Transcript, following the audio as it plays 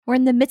We're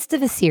in the midst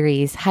of a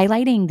series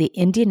highlighting the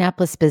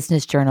Indianapolis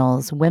Business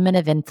Journal's Women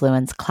of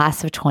Influence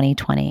Class of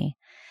 2020.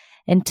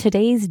 And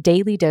today's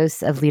daily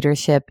dose of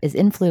leadership is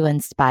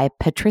influenced by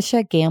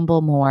Patricia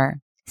Gamble Moore,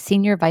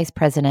 Senior Vice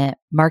President,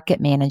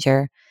 Market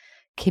Manager,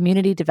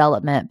 Community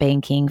Development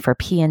Banking for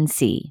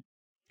PNC.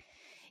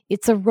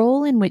 It's a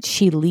role in which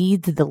she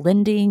leads the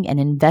lending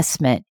and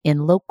investment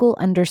in local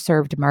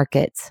underserved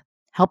markets,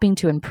 helping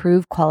to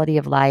improve quality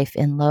of life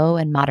in low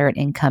and moderate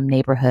income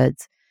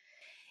neighborhoods.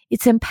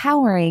 It's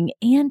empowering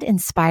and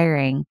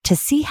inspiring to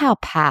see how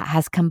Pat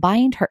has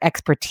combined her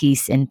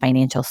expertise in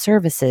financial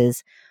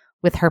services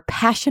with her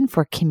passion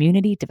for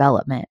community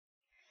development.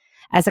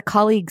 As a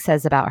colleague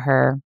says about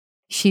her,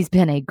 she's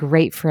been a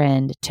great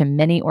friend to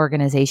many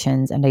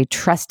organizations and a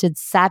trusted,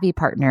 savvy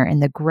partner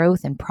in the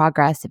growth and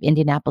progress of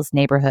Indianapolis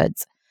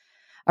neighborhoods.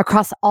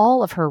 Across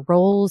all of her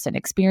roles and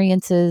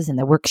experiences and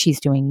the work she's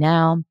doing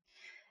now,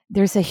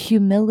 there's a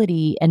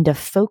humility and a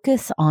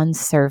focus on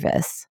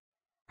service.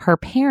 Her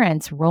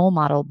parents role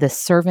modeled this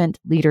servant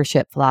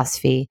leadership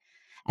philosophy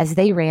as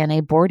they ran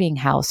a boarding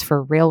house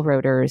for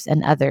railroaders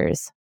and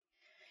others.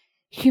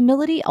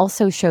 Humility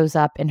also shows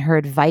up in her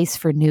advice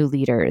for new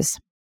leaders.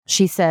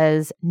 She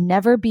says,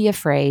 never be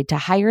afraid to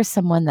hire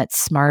someone that's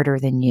smarter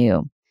than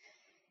you.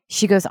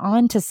 She goes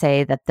on to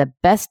say that the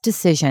best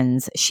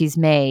decisions she's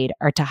made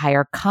are to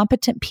hire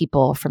competent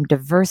people from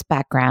diverse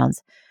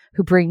backgrounds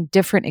who bring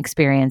different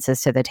experiences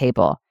to the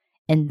table,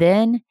 and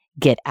then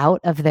get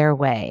out of their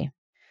way.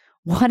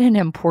 What an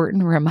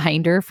important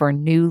reminder for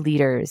new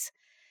leaders.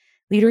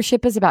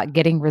 Leadership is about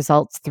getting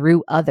results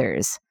through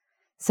others.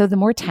 So the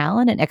more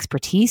talent and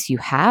expertise you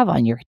have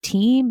on your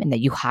team and that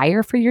you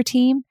hire for your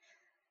team,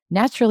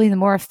 naturally, the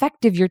more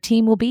effective your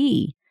team will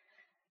be.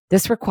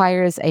 This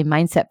requires a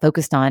mindset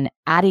focused on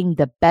adding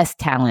the best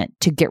talent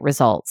to get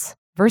results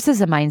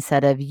versus a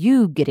mindset of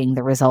you getting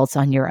the results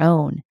on your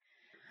own.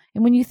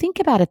 And when you think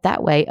about it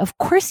that way, of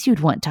course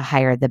you'd want to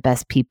hire the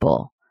best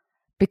people,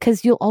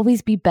 because you'll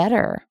always be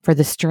better for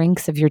the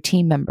strengths of your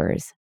team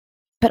members.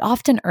 But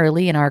often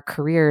early in our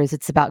careers,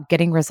 it's about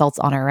getting results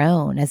on our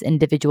own as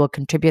individual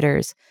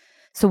contributors.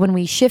 So when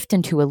we shift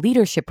into a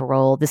leadership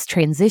role, this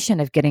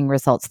transition of getting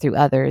results through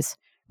others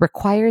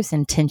requires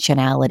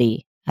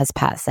intentionality, as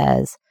Pat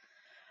says.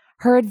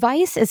 Her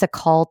advice is a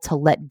call to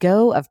let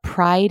go of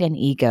pride and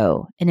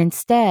ego and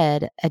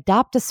instead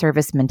adopt a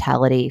service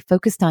mentality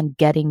focused on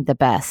getting the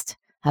best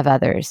of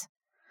others.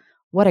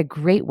 What a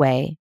great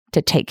way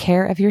to take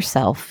care of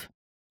yourself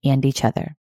and each other.